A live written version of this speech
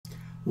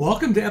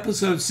Welcome to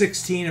episode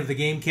 16 of the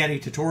Game Caddie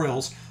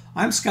tutorials.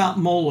 I'm Scott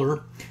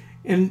Moeller,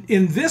 and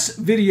in this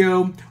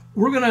video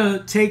we're going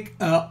to take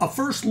a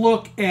first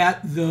look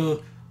at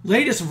the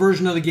latest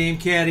version of the Game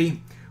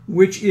Caddie,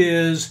 which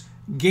is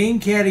Game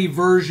Caddie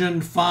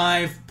version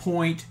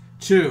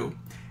 5.2.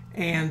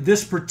 And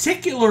this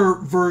particular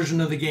version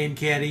of the Game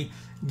Caddie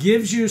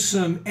gives you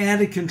some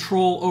added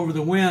control over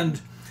the wind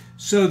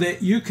so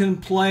that you can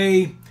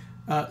play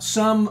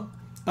some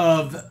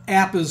of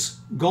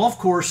APBA's golf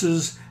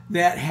courses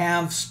that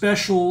have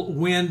special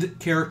wind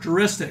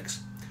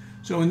characteristics.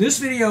 So in this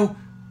video,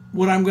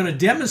 what I'm going to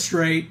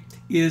demonstrate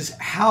is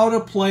how to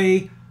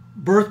play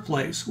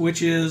Birthplace,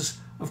 which is,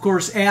 of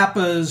course,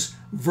 APBA's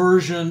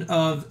version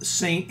of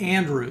St.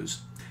 Andrews.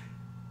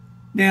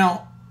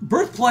 Now,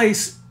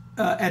 Birthplace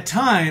at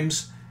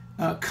times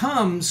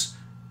comes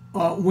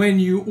when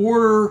you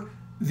order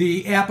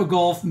the APBA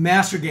Golf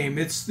Master Game.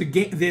 It's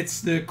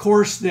the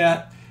course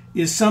that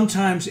is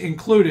sometimes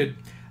included.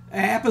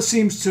 APBA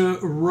seems to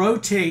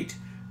rotate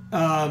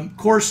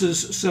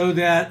courses so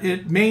that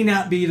it may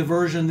not be the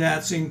version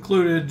that's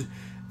included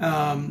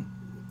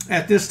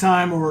at this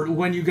time or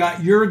when you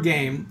got your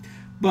game,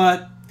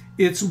 but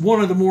it's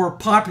one of the more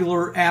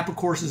popular APBA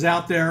courses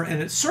out there,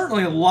 and it's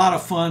certainly a lot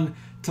of fun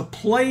to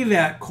play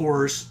that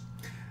course,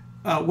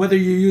 whether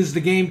you use the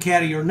Game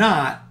Caddie or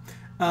not.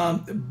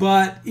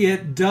 But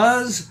it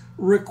does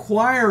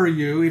require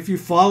you, if you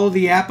follow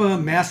the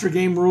APBA Master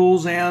Game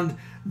rules and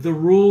the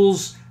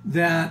rules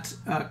that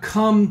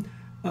come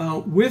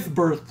with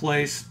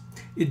Birthplace,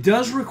 it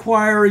does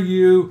require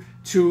you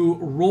to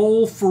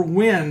roll for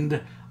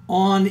wind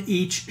on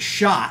each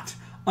shot,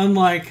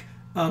 unlike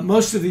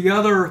most of the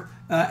other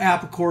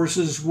APBA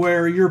courses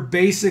where you're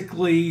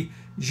basically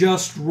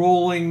just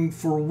rolling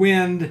for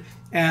wind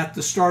at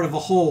the start of a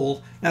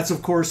hole. That's,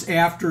 of course,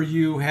 after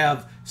you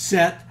have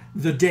set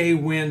the day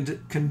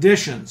wind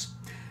conditions.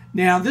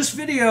 Now, this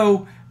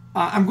video,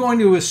 I'm going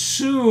to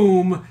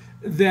assume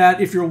that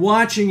if you're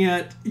watching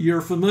it,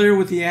 you're familiar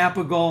with the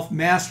APBA Golf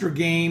Master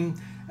Game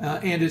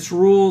and its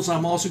rules.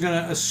 I'm also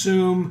going to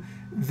assume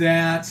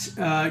that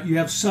you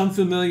have some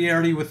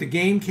familiarity with the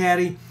Game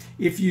Caddie.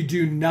 If you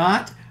do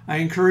not, I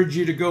encourage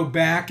you to go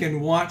back and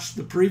watch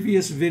the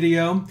previous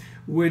video,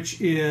 which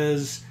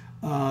is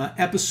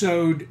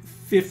episode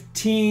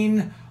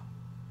 15,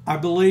 I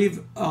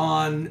believe,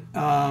 on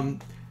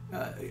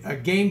a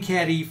Game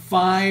Caddie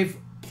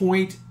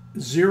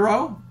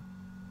 5.0.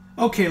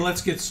 Okay,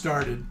 let's get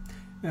started.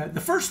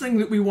 The first thing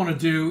that we want to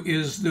do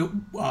is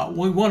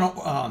we want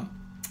to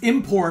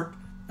import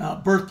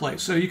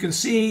Birthplace. So you can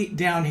see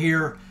down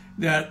here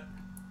that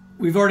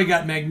we've already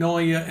got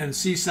Magnolia and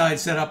Seaside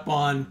set up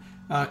on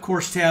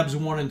course tabs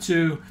 1 and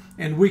 2,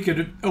 and we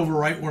could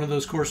overwrite one of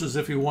those courses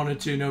if we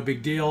wanted to, no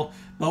big deal.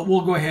 But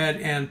we'll go ahead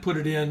and put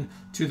it in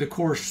to the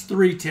course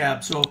 3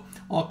 tab. So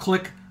I'll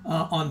click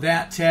on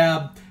that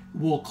tab.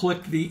 We'll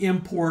click the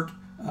import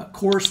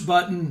course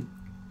button,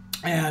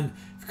 and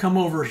come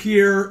over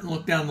here and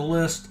look down the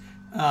list.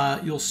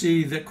 You'll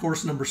see that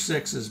course number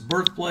 6 is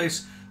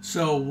Birthplace.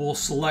 So we'll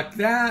select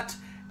that,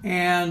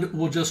 and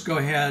we'll just go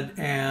ahead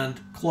and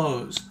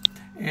close.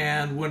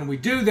 And when we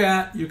do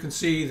that, you can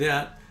see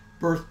that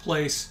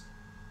Birthplace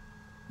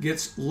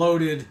gets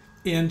loaded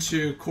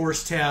into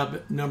course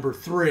tab number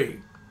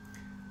 3.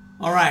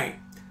 All right.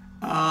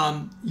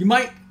 You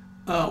might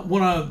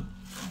want to,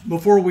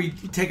 before we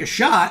take a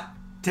shot,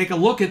 take a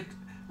look at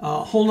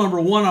hole number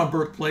 1 on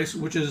Birthplace,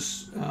 which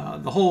is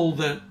the hole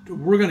that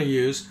we're going to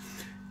use.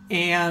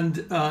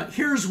 And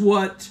here's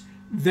what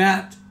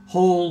that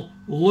hole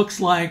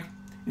looks like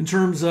in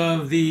terms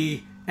of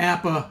the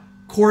APBA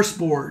course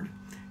board.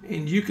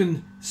 And you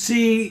can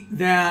see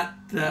that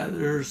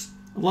there's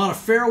a lot of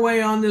fairway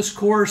on this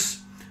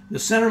course. The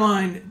center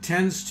line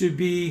tends to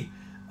be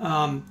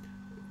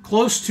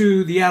close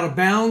to the out of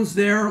bounds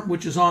there,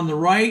 which is on the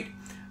right,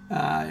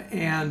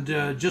 and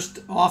just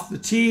off the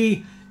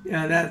tee.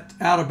 That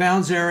out of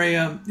bounds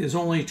area is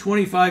only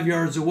 25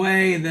 yards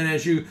away, and then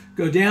as you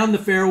go down the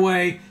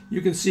fairway,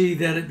 you can see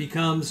that it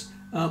becomes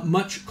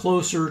much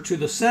closer to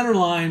the center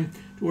line,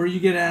 to where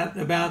you get at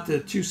about the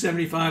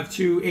 275,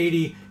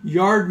 280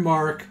 yard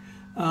mark.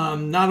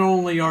 Not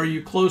only are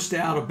you close to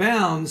out of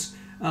bounds,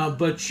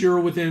 but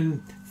you're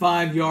within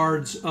 5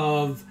 yards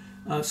of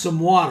some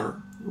water,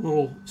 a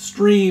little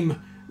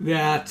stream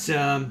that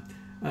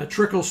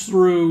trickles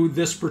through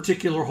this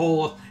particular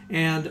hole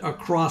and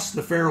across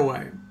the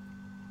fairway.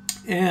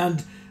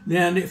 And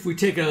then if we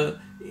take an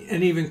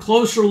even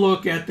closer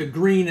look at the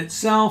green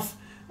itself,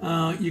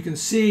 you can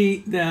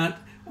see that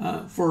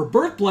for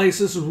Birthplace,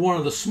 this is one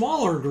of the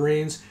smaller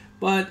greens,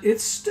 but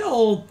it's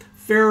still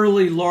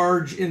fairly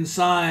large in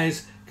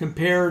size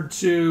compared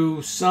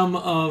to some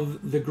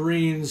of the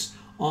greens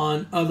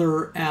on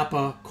other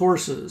APBA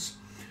courses.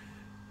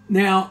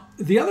 Now,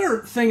 the other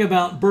thing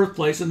about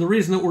Birthplace, and the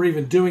reason that we're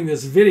even doing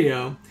this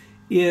video,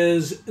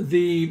 is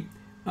the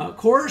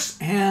course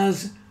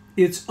has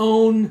its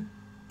own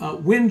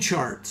wind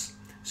charts.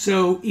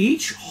 So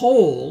each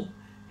hole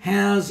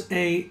has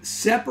a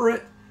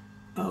separate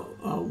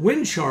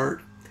wind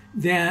chart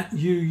that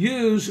you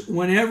use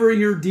whenever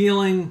you're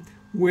dealing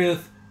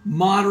with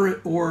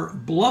moderate or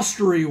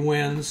blustery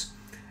winds.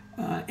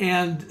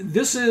 And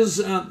this is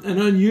an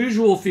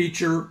unusual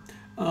feature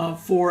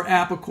for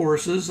APBA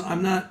courses.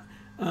 I'm not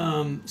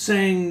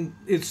saying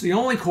it's the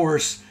only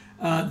course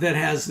that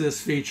has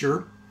this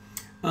feature,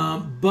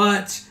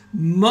 but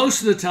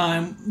most of the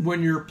time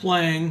when you're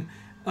playing,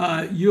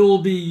 you'll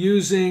be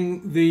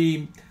using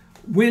the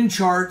wind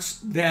charts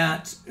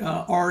that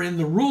are in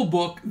the rule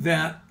book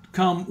that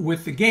come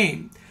with the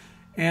game.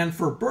 And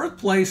for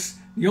Birthplace,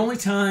 the only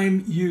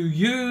time you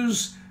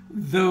use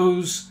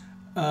those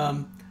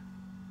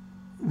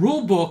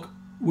rule book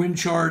wind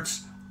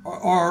charts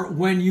are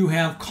when you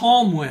have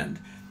calm wind.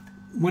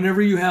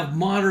 Whenever you have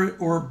moderate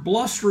or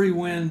blustery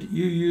wind,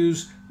 you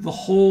use the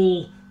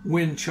whole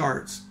wind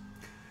charts.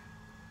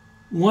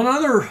 One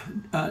other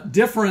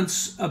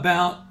difference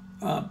about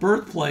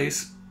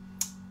Birthplace,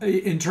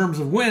 in terms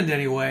of wind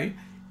anyway,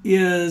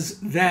 is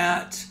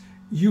that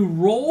you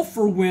roll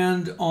for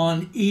wind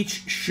on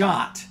each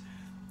shot.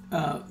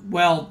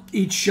 Well,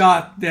 each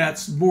shot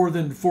that's more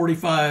than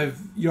 45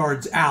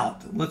 yards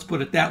out. Let's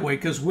put it that way,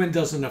 because wind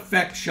doesn't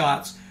affect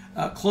shots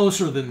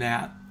closer than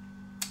that.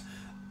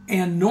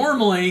 And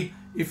normally,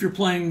 if you're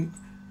playing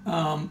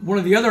one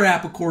of the other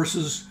APBA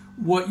courses,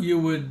 what you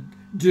would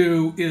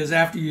do is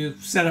after you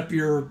set up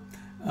your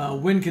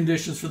wind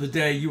conditions for the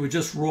day, you would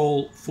just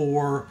roll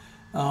for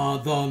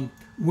the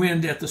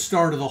wind at the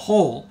start of the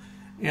hole.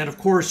 And of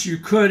course, you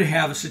could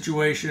have a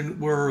situation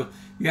where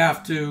you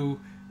have to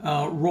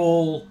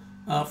roll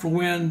for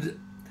wind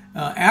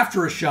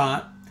after a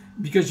shot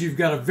because you've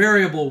got a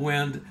variable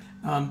wind,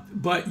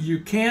 but you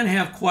can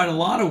have quite a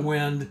lot of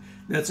wind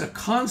that's a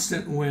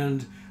constant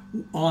wind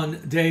on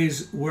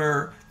days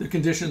where the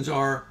conditions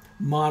are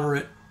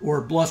moderate or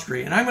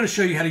blustery. And I'm going to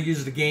show you how to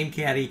use the Game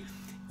Caddie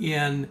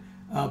in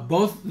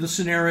both the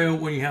scenario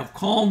when you have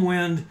calm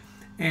wind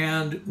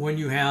and when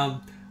you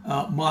have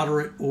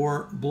moderate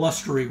or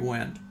blustery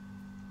wind.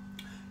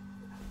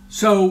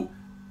 So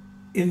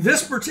in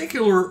this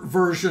particular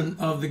version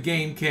of the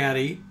Game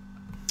Caddie,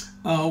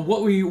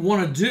 what we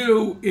want to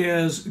do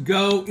is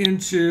go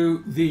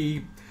into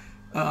the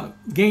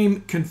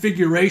game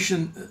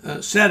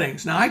configuration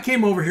settings. Now I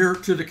came over here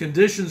to the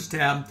conditions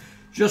tab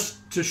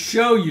just to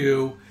show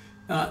you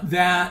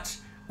that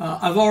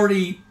I've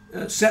already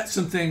set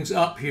some things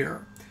up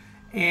here.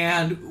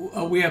 And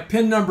we have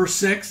pin number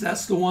 6,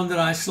 that's the one that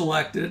I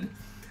selected.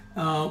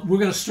 We're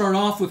going to start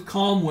off with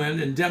calm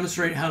wind and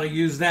demonstrate how to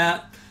use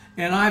that.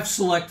 And I've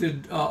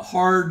selected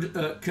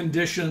hard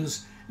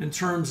conditions in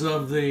terms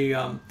of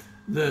the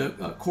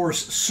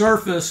course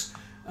surface,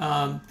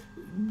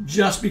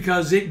 just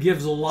because it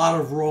gives a lot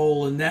of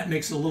roll, and that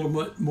makes it a little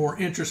bit more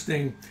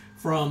interesting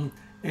from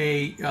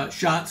a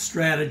shot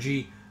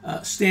strategy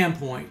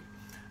standpoint.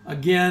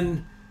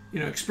 Again,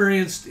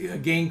 experienced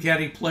Game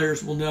Caddie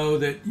players will know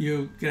that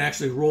you can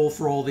actually roll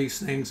for all these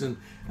things and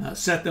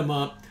set them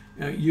up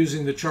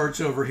using the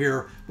charts over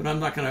here, but I'm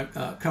not going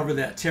to cover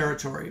that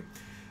territory.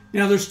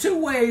 Now, there's two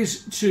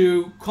ways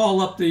to call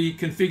up the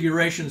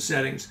configuration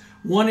settings.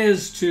 One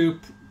is to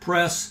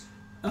press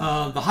the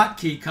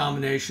hotkey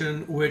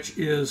combination, which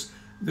is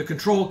the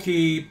control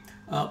key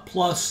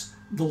plus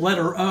the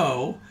letter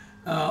O,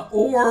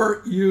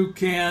 or you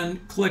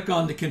can click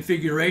on the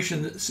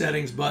configuration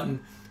settings button,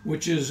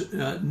 which is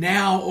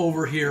now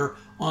over here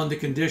on the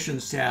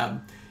conditions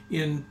tab.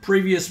 In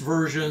previous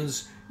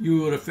versions,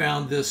 you would have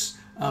found this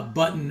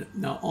button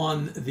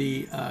on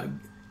the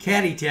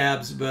Caddie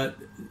tabs, but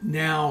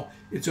now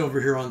it's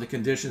over here on the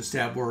conditions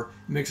tab where it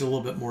makes a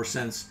little bit more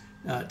sense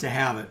to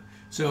have it.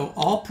 So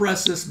I'll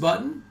press this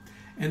button,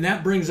 and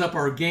that brings up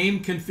our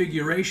game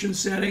configuration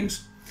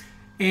settings.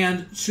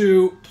 And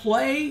to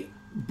play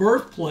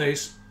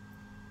Birthplace,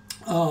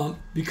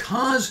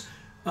 because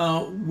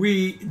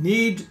we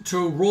need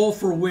to roll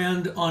for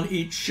wind on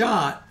each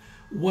shot,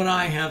 what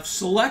I have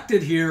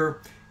selected here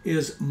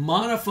is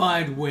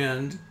modified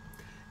wind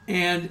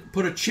and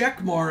put a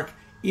check mark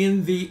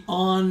in the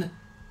on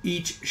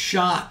each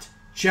shot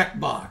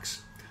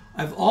checkbox.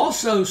 I've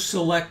also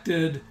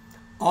selected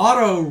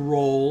auto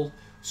roll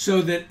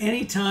so that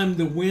anytime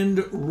the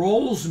wind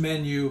rolls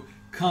menu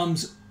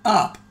comes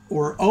up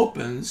or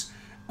opens,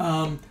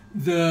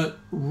 the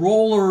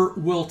roller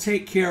will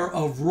take care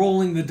of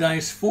rolling the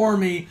dice for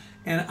me,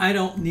 and I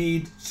don't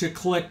need to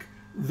click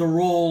the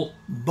roll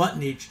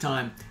button each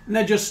time. And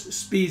that just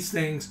speeds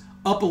things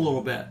up a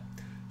little bit.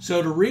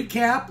 So to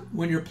recap,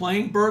 when you're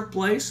playing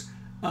Birthplace,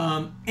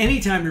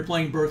 anytime you're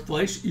playing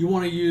Birthplace, you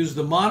want to use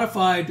the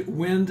modified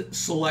wind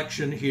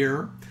selection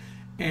here,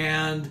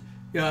 and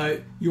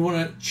you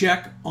want to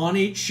check on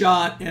each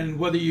shot, and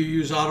whether you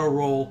use auto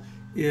roll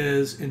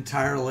is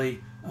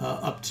entirely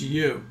up to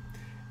you.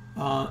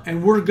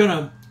 And we're going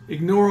to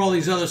ignore all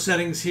these other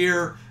settings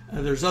here.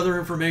 There's other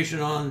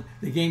information on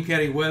the Game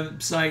Caddie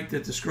website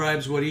that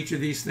describes what each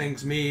of these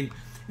things mean,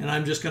 and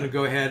I'm just going to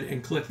go ahead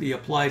and click the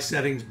Apply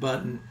Settings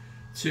button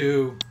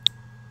to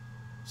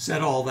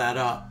set all that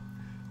up.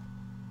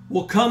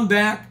 We'll come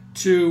back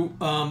to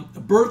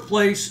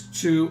Birthplace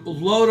to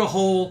load a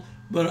hole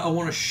but I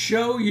want to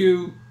show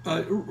you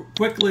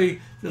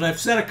quickly that I've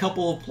set a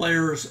couple of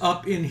players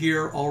up in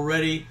here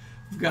already.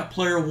 We've got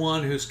player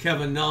 1, who's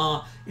Kevin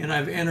Na, and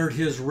I've entered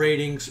his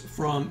ratings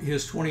from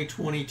his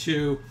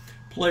 2022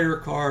 player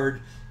card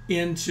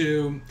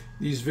into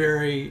these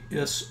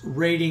various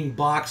rating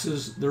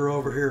boxes. They're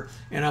over here,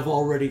 and I've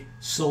already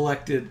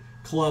selected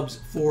clubs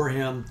for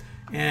him,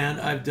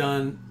 and I've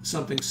done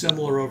something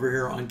similar over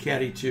here on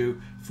Caddy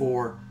 2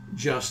 for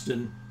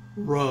Justin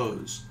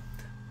Rose.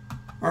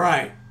 All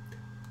right,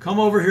 come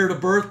over here to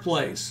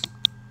Birthplace.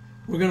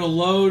 We're going to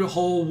load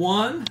hole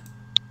 1.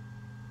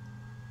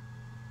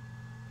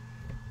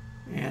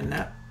 And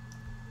that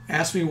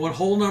asks me what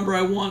hole number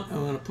I want. I'm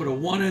going to put a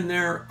 1 in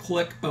there,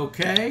 click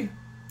OK.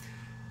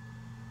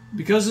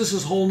 Because this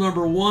is hole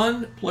number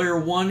 1, player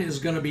 1 is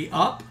going to be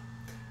up.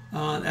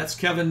 That's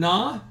Kevin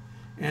Na,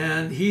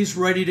 and he's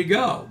ready to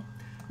go.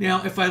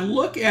 Now, if I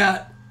look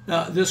at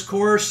this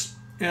course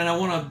and I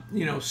want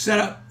to, set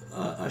up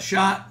a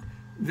shot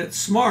that's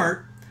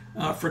smart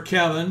for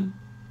Kevin,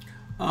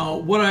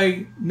 what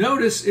I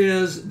notice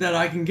is that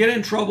I can get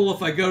in trouble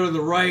if I go to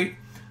the right.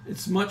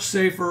 It's much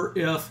safer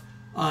if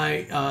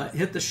I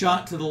hit the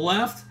shot to the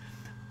left.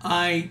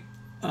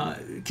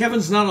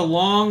 Kevin's not a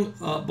long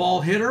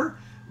ball hitter,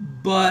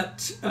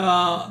 but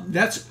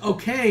that's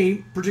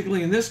okay,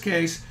 particularly in this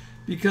case,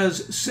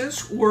 because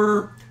since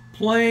we're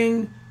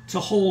playing to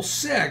hole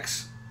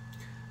 6,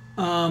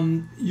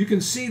 you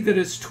can see that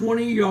it's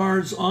 20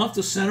 yards off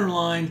the center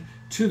line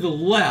to the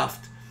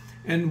left.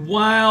 And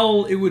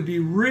while it would be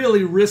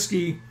really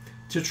risky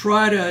to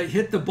try to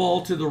hit the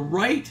ball to the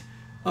right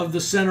of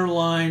the center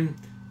line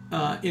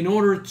in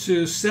order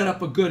to set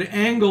up a good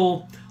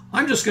angle,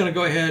 I'm just going to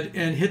go ahead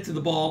and hit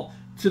the ball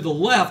to the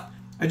left.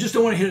 I just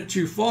don't want to hit it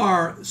too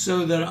far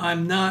so that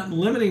I'm not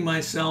limiting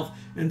myself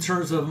in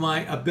terms of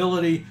my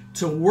ability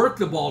to work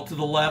the ball to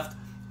the left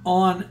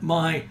on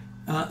my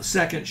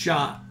second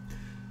shot.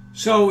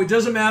 So it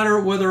doesn't matter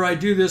whether I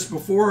do this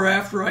before or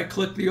after I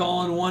click the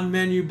all-in-one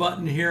menu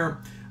button here,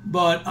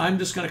 but I'm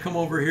just going to come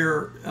over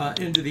here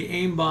into the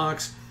aim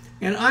box,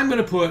 and I'm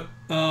going to put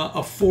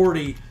a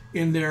 40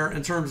 in there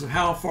in terms of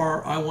how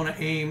far I want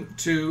to aim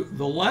to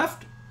the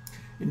left.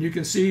 And you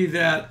can see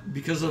that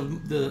because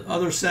of the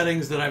other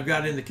settings that I've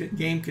got in the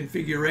game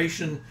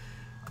configuration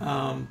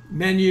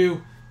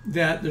menu,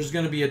 that there's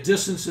going to be a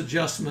distance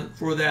adjustment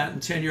for that,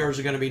 and 10 yards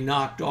are going to be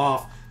knocked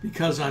off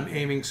because I'm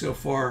aiming so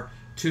far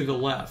to the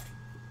left.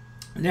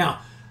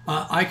 Now,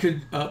 I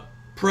could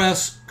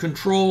press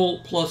Control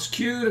plus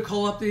Q to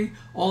call up the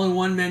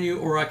all-in-one menu,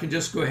 or I can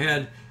just go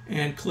ahead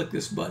and click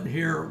this button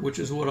here, which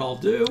is what I'll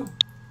do.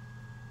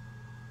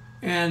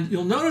 And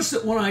you'll notice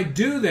that when I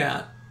do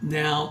that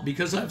now,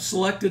 because I've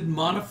selected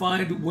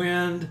Modified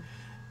Wind,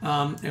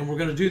 and we're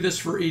going to do this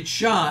for each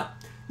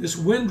shot, this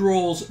Wind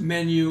Rolls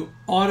menu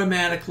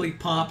automatically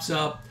pops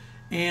up,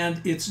 and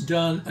it's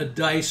done a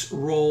dice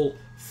roll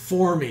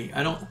for me.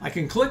 I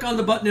can click on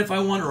the button if I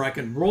want, or I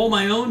can roll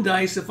my own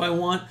dice if I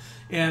want,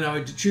 and I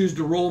would choose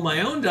to roll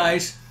my own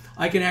dice.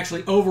 I can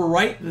actually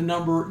overwrite the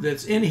number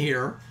that's in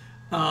here,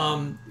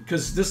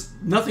 because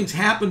nothing's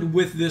happened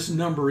with this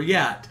number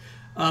yet.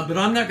 But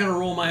I'm not going to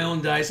roll my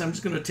own dice. I'm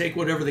just going to take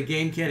whatever the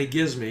Game Caddie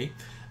gives me,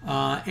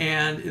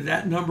 and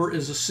that number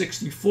is a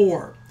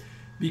 64.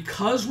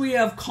 Because we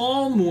have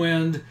calm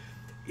wind,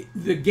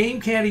 the Game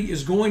Caddie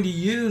is going to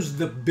use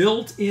the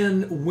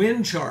built-in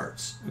wind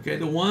charts, okay,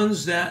 the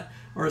ones that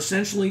are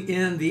essentially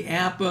in the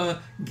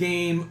APBA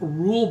game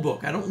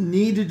rulebook. I don't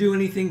need to do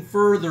anything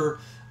further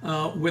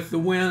with the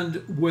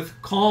wind, with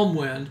calm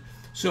wind.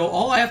 So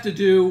all I have to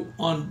do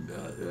on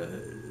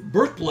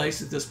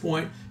Birthplace at this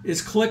point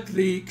is click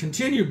the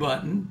continue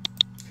button,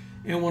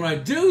 and when I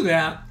do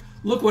that,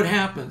 look what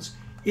happens.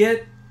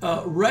 It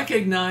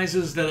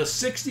recognizes that a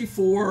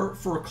 64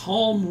 for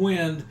calm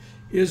wind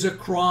is a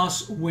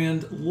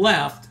crosswind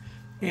left,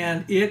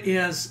 and it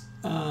is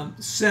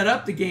set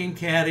up the Game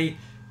Caddie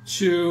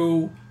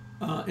to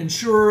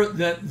ensure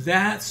that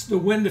that's the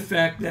wind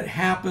effect that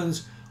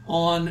happens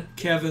on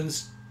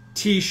Kevin's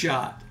tee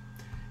shot.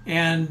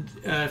 And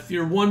if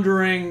you're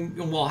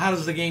wondering, well, how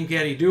does the Game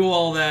Caddie do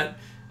all that?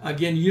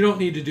 Again, you don't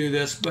need to do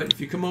this, but if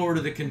you come over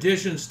to the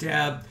Conditions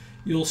tab,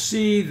 you'll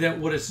see that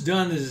what it's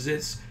done is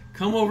it's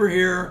come over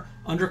here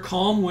under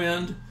Calm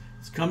Wind,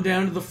 it's come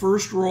down to the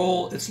first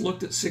roll, it's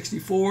looked at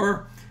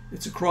 64,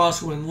 it's a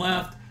crosswind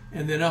left,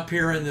 and then up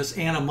here in this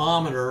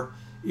anemometer,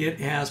 it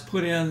has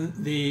put in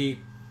the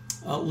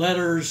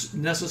letters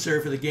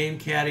necessary for the Game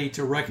Caddie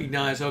to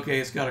recognize, okay,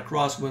 it's got a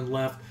crosswind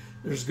left,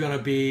 there's going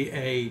to be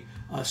a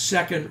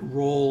second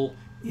roll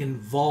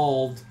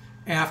involved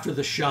after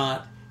the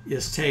shot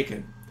is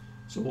taken.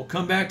 So we'll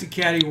come back to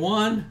Caddy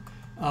 1.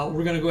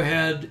 We're going to go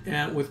ahead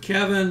and with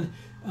Kevin,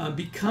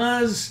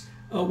 because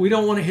we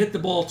don't want to hit the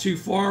ball too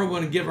far, we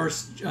want to give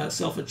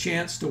ourselves a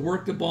chance to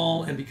work the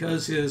ball, and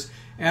because his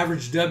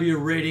average W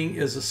rating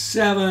is a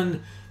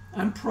 7,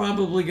 I'm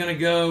probably going to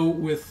go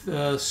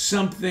with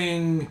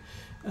something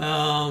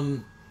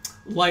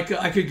like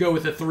I could go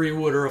with a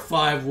 3-wood or a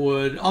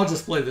 5-wood. I'll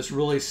just play this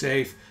really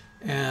safe,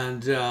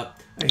 and I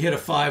hit a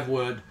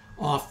 5-wood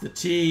off the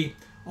tee.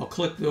 I'll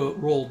click the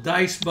roll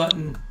dice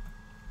button,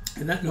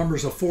 and that number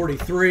is a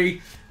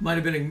 43. Might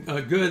have been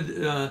a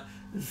good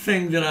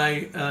thing that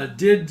I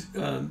did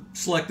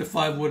select a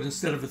 5-wood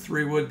instead of a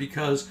 3-wood,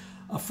 because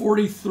a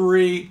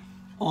 43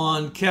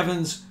 on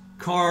Kevin's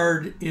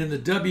card in the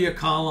W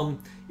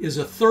column is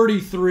a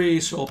 33,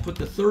 so I'll put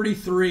the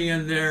 33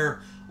 in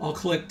there. I'll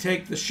click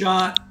take the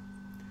shot,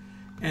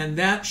 and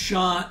that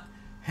shot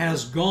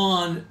has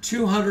gone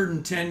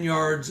 210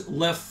 yards,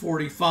 left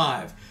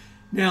 45.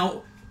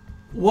 Now,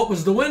 what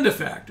was the wind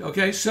effect?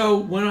 Okay, so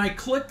when I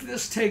click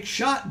this take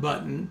shot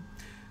button,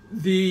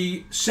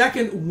 the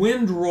second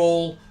wind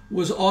roll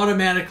was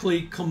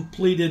automatically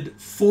completed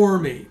for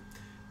me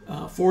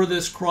for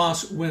this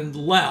crosswind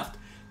left.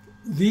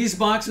 These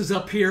boxes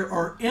up here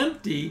are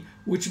empty,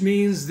 which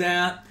means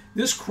that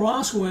this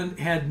crosswind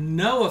had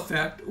no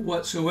effect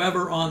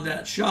whatsoever on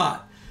that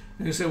shot.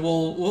 And you say,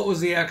 well, what was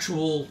the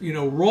actual,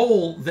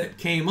 roll that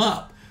came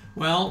up?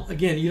 Well,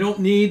 again, you don't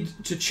need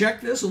to check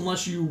this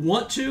unless you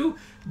want to,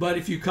 but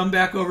if you come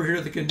back over here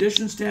to the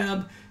Conditions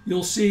tab,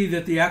 you'll see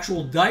that the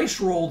actual dice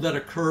roll that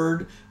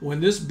occurred when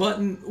this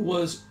button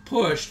was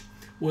pushed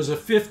was a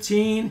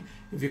 15.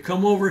 If you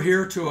come over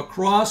here to a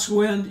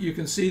crosswind, you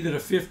can see that a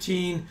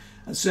 15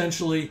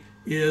 essentially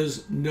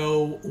is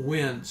no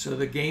wind. So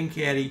the Game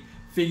Caddie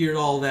figured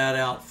all that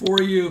out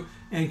for you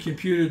and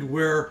computed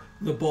where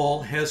the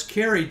ball has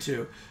carried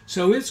to.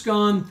 So it's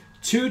gone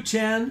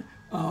 210,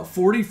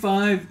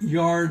 45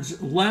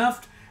 yards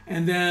left,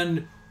 and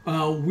then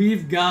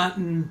we've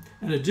gotten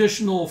an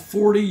additional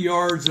 40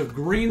 yards of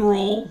green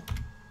roll.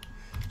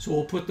 So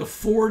we'll put the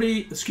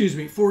 40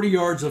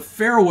 yards of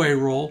fairway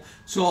roll.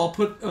 So I'll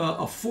put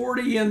a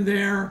 40 in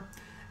there,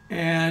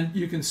 and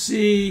you can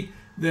see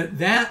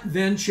that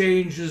then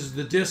changes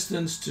the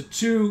distance to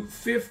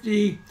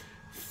 250,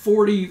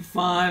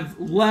 45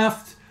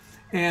 left,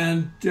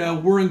 and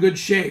we're in good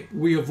shape.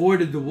 We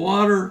avoided the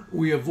water,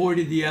 we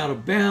avoided the out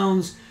of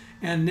bounds,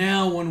 and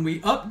now when we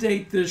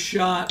update this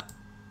shot,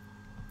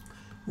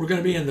 we're going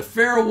to be in the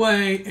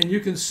fairway, and you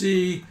can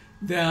see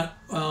that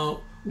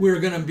we're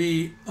going to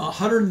be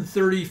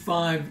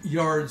 135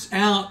 yards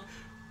out,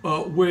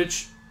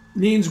 which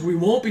means we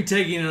won't be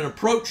taking an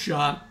approach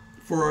shot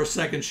for our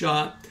second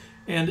shot.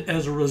 And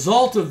as a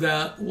result of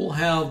that, we'll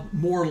have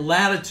more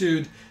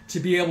latitude to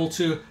be able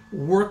to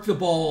work the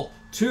ball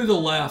to the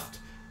left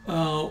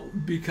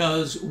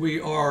because we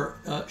are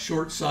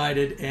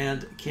short-sighted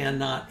and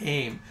cannot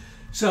aim.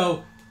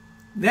 So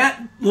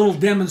that little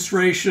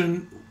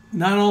demonstration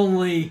not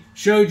only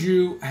showed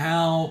you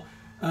how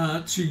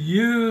to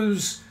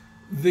use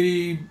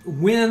the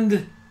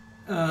wind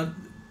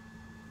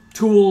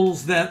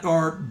tools that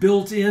are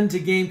built into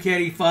Game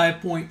Caddie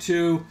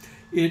 5.2,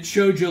 it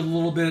showed you a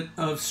little bit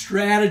of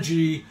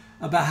strategy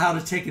about how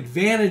to take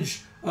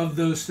advantage of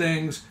those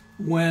things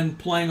when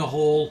playing a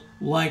hole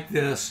like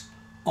this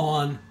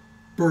on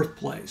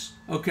Birthplace.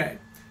 Okay,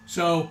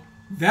 so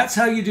that's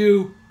how you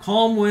do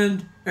calm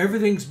wind.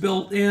 Everything's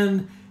built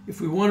in.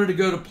 If we wanted to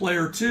go to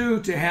player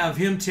 2 to have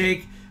him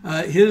take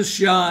his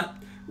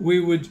shot, we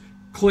would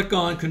click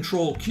on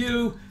Control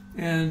Q,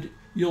 and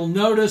you'll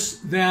notice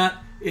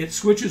that it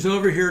switches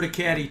over here to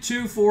Caddy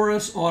 2 for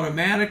us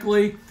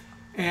automatically,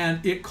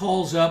 and it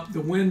calls up the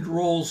wind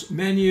rolls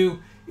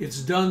menu. It's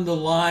done the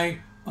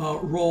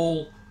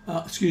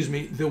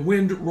the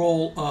wind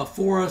roll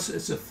for us.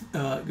 It's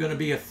going to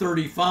be a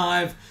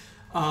 35,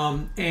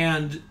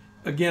 and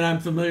again, I'm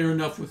familiar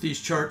enough with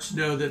these charts to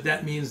know that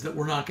that means that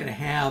we're not going to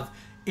have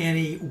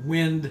any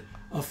wind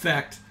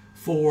effect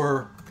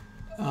for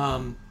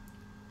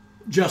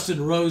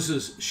Justin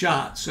Rose's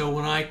shot. So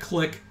when I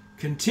click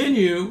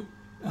continue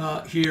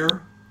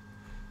here,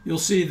 you'll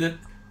see that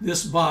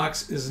this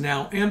box is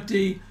now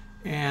empty,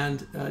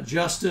 and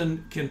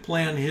Justin can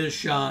plan his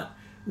shot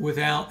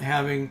without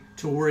having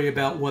to worry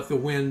about what the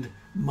wind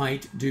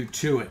might do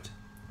to it.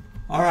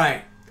 All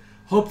right,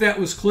 hope that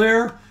was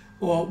clear.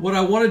 Well, what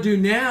I want to do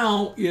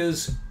now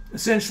is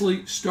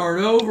essentially start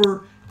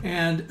over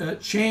and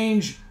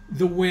change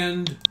the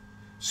wind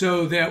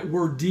so that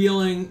we're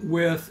dealing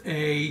with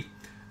a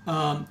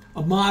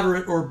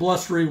moderate or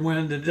blustery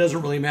wind. It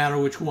doesn't really matter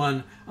which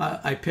one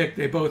I pick.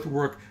 They both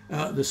work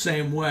the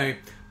same way.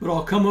 But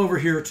I'll come over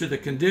here to the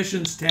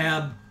Conditions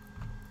tab.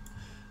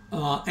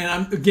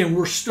 And again,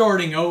 we're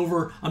starting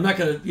over. I'm not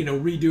going to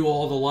redo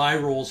all the lie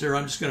rolls here.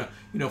 I'm just going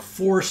to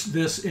force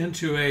this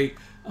into a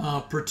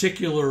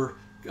particular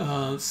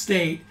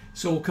state.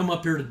 So we'll come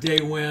up here to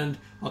day wind.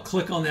 I'll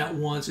click on that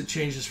once. It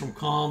changes from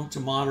calm to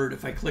moderate.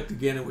 If I clicked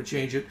again, it would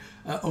change it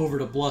over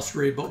to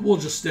blustery. But we'll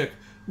just stick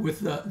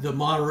with the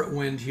moderate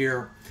wind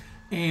here.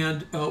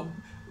 And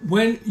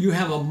when you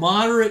have a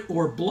moderate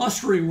or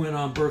blustery wind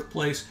on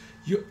Birthplace,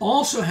 you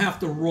also have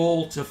to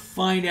roll to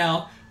find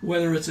out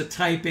whether it's a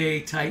type A,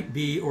 type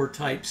B, or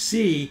type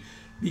C,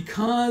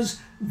 because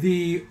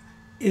the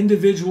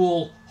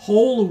individual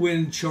hole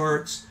wind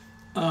charts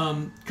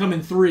come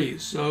in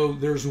threes. So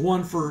there's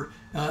one for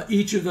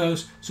each of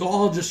those. So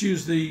I'll just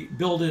use the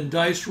built-in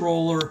dice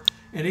roller,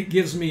 and it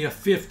gives me a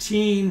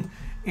 15.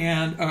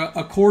 And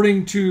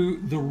according to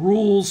the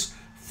rules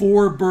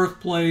for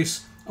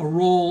Birthplace, a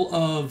roll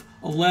of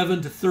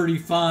 11 to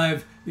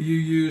 35, you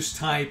use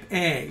type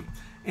A.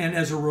 And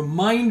as a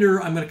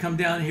reminder, I'm going to come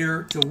down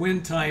here to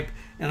wind type,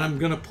 and I'm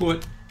going to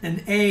put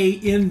an A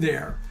in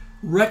there,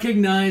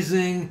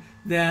 recognizing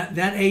that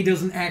that A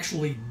doesn't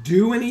actually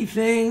do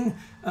anything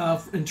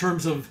in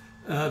terms of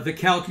the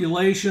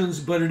calculations,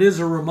 but it is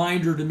a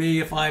reminder to me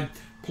if I'm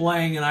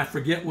playing and I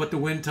forget what the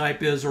wind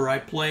type is, or I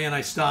play and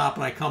I stop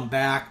and I come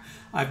back,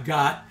 I've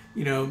got,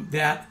 you know,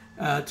 that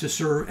to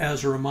serve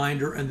as a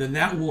reminder, and then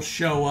that will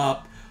show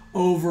up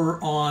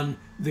over on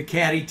the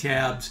Caddy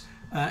tabs,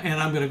 and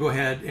I'm going to go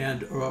ahead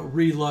and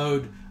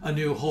reload a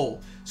new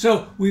hole.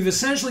 So we've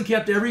essentially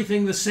kept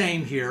everything the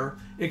same here,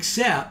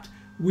 except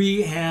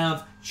we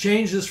have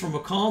changed this from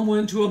a calm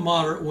wind to a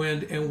moderate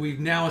wind, and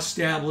we've now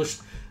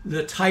established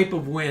the type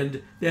of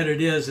wind that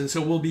it is. And so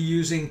we'll be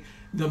using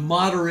the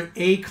moderate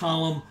A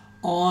column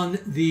on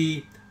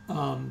the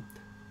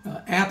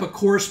APBA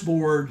course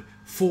board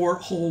for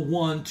hole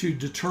 1 to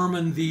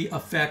determine the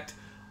effect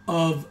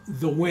of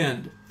the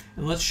wind.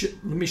 And let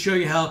me show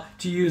you how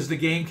to use the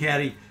Game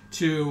Caddie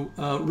to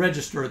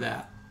register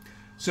that.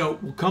 So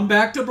we'll come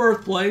back to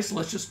Birthplace.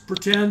 Let's just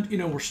pretend, you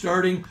know, we're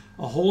starting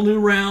a whole new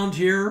round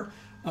here.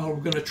 We're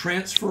going to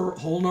transfer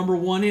hole number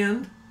 1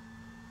 in.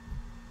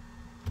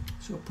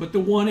 So put the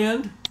 1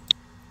 in.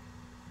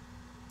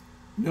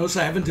 Notice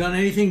I haven't done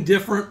anything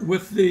different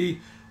with the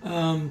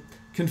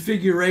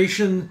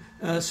configuration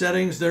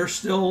settings. They're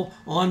still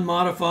on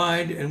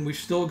modified, and we've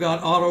still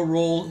got auto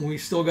roll, and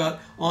we've still got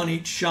on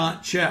each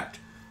shot checked.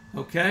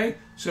 Okay,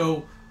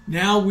 so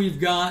now we've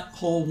got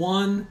hole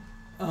 1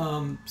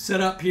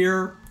 set up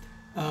here.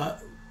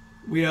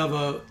 We have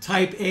a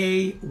type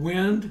A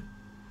wind,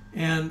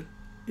 and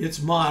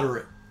it's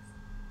moderate.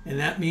 And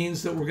that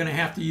means that we're going to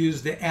have to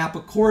use the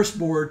APBA course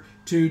board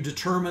to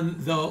determine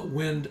the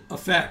wind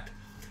effect.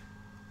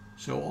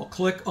 So I'll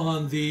click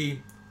on the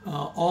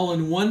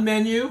all-in-one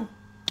menu.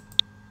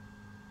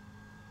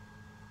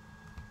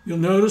 You'll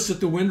notice that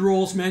the wind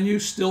rolls menu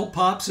still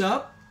pops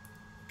up.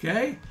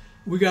 Okay,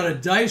 we got a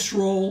dice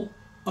roll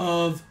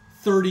of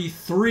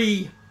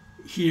 33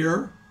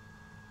 here.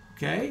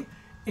 Okay,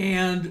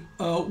 and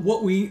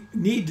what we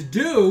need to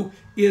do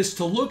is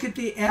to look at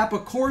the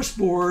APBA course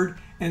board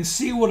and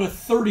see what a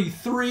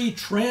 33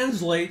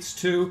 translates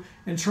to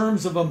in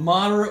terms of a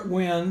moderate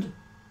wind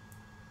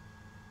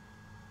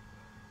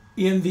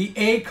in the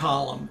A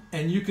column.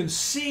 And you can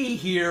see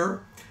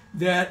here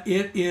that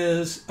it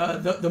is,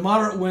 the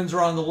moderate winds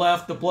are on the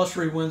left, the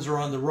blustery winds are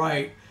on the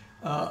right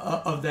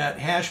of that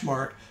hash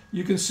mark.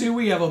 You can see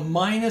we have a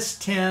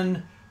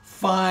 -10,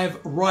 5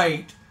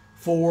 right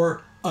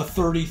for a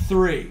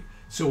 33.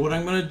 So what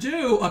I'm going to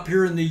do up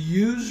here in the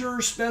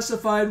user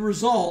specified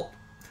result,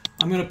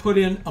 I'm going to put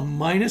in a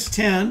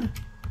 -10,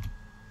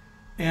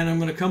 and I'm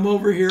going to come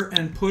over here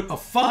and put a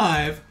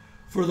 5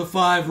 for the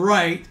 5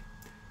 right,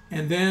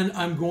 and then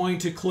I'm going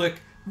to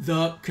click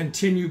the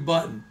continue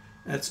button.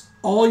 That's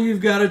all you've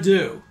got to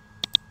do.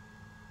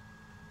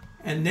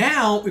 And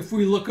now if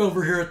we look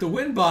over here at the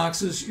wind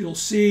boxes, you'll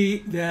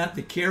see that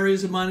the carry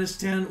is a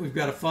 -10, we've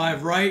got a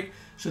 5 right,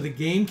 so the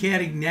Game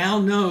Caddie now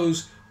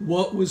knows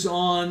what was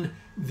on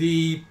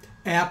the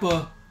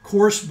APBA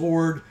course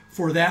board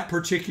for that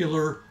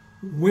particular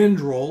wind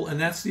roll, and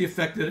that's the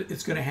effect that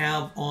it's going to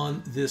have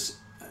on this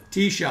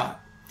tee shot.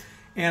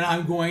 And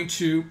I'm going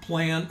to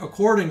plan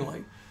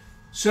accordingly.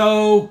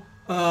 So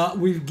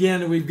we've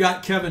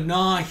got Kevin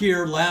Na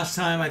here. Last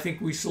time I think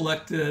we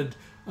selected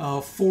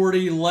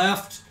 40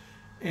 left,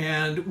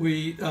 and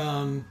we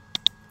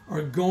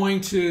are going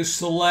to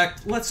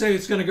select, let's say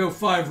it's going to go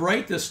 5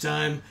 right this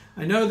time.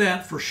 I know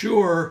that for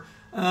sure,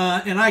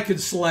 and I could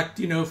select,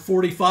 you know,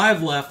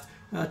 45 left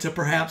to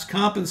perhaps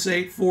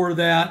compensate for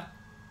that.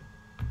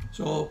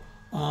 So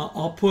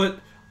I'll put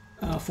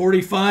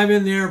 45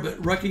 in there,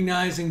 but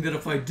recognizing that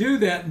if I do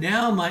that,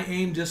 now my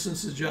aim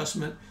distance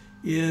adjustment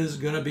is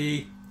going to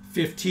be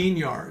 15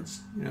 yards.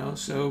 You know,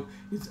 so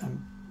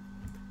I'm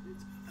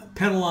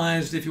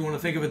penalized, if you want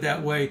to think of it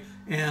that way,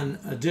 an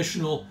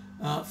additional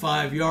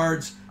 5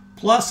 yards.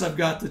 Plus, I've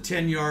got the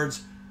 10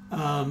 yards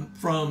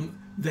from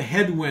the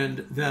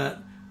headwind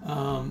that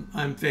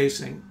I'm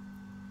facing.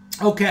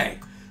 Okay,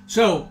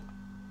 so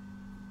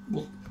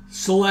we'll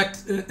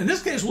select, in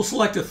this case, we'll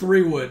select a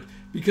 3-wood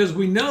because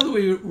we know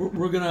that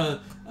we're going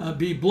to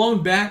be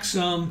blown back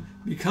some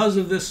because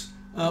of this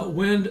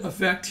wind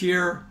effect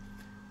here,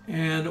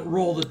 and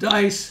roll the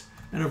dice.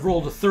 And I've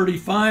rolled a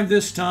 35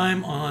 this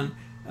time on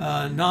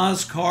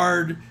Na's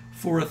card.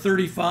 For a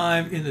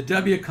 35 in the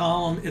W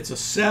column, it's a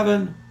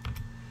 7.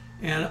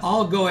 And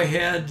I'll go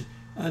ahead,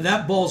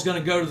 that ball's going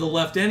to go to the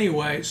left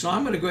anyway, so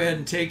I'm going to go ahead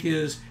and take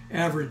his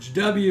average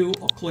W.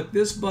 I'll click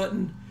this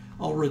button.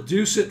 I'll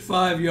reduce it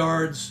 5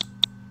 yards.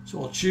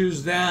 So I'll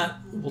choose that.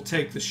 We'll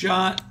take the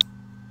shot.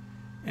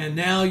 And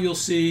now you'll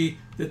see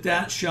that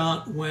that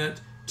shot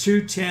went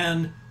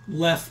 210,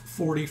 left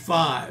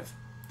 45.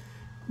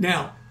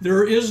 Now,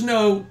 there is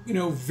no,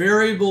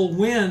 variable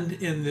wind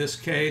in this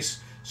case,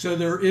 so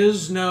there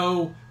is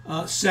no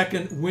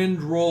second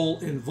wind roll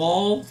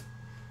involved.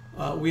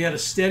 we had a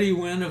steady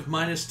wind of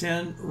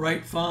 -10,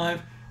 right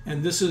 5,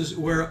 and this is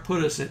where it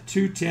put us at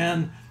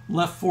 210,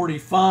 left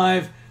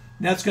 45.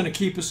 That's going to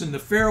keep us in the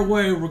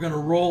fairway. We're going to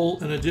roll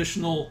an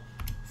additional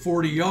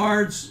 40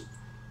 yards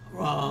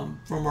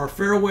from our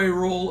fairway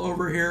roll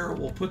over here.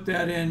 We'll put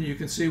that in. You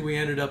can see we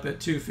ended up at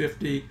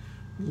 250,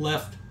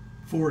 left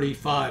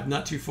 45,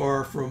 not too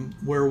far from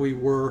where we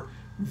were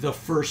the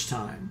first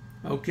time.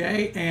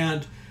 Okay,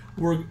 and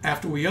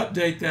after we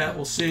update that,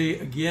 we'll see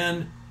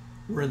again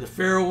we're in the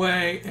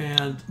fairway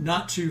and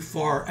not too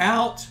far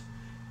out,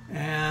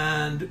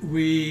 and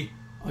we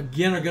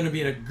again are going to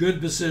be in a good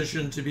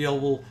position to be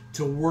able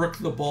to work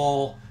the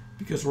ball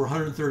because we're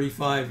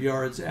 135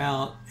 yards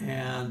out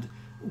and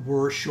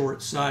we're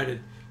short-sighted.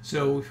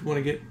 So if you want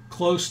to get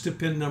close to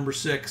pin number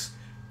 6,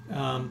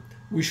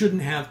 we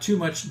shouldn't have too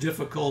much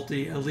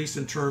difficulty, at least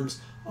in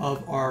terms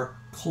of our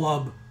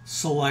club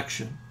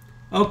selection.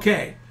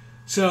 Okay,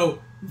 so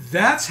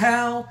that's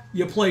how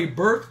you play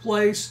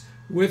Birthplace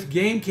with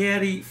Game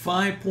Caddie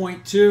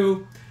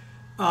 5.2.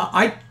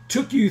 I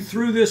took you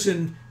through this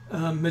in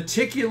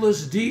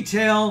meticulous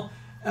detail,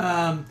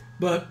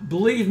 but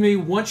believe me,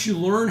 once you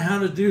learn how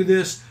to do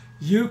this,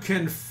 you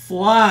can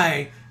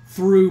fly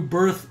through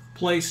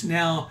Birthplace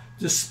now,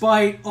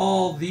 despite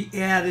all the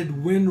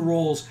added wind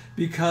rolls,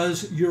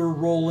 because you're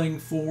rolling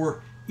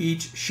for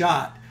each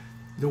shot.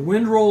 The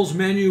wind rolls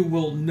menu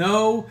will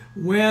know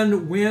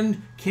when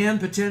wind can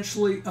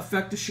potentially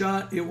affect a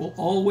shot. It will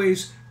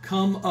always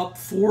come up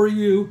for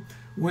you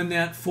when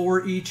that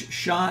for each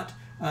shot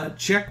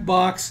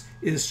checkbox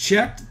is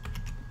checked.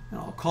 And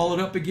I'll call it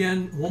up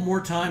again one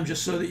more time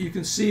just so that you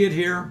can see it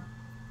here.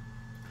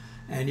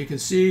 And you can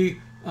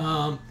see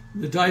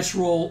the dice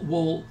roll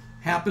will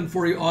happen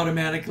for you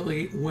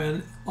automatically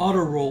when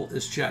auto roll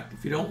is checked.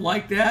 If you don't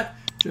like that,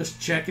 just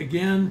check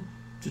again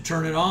to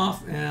turn it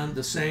off, and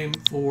the same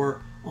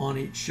for on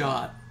each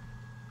shot.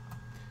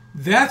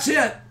 That's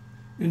it.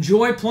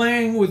 Enjoy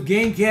playing with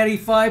Game Caddie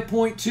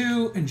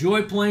 5.2.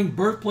 Enjoy playing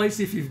Birthplace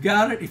if you've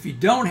got it. If you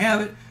don't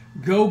have it,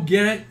 go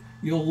get it.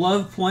 You'll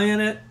love playing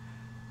it.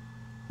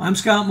 I'm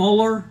Scott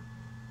Moeller.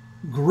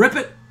 Grip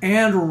it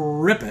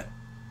and rip it.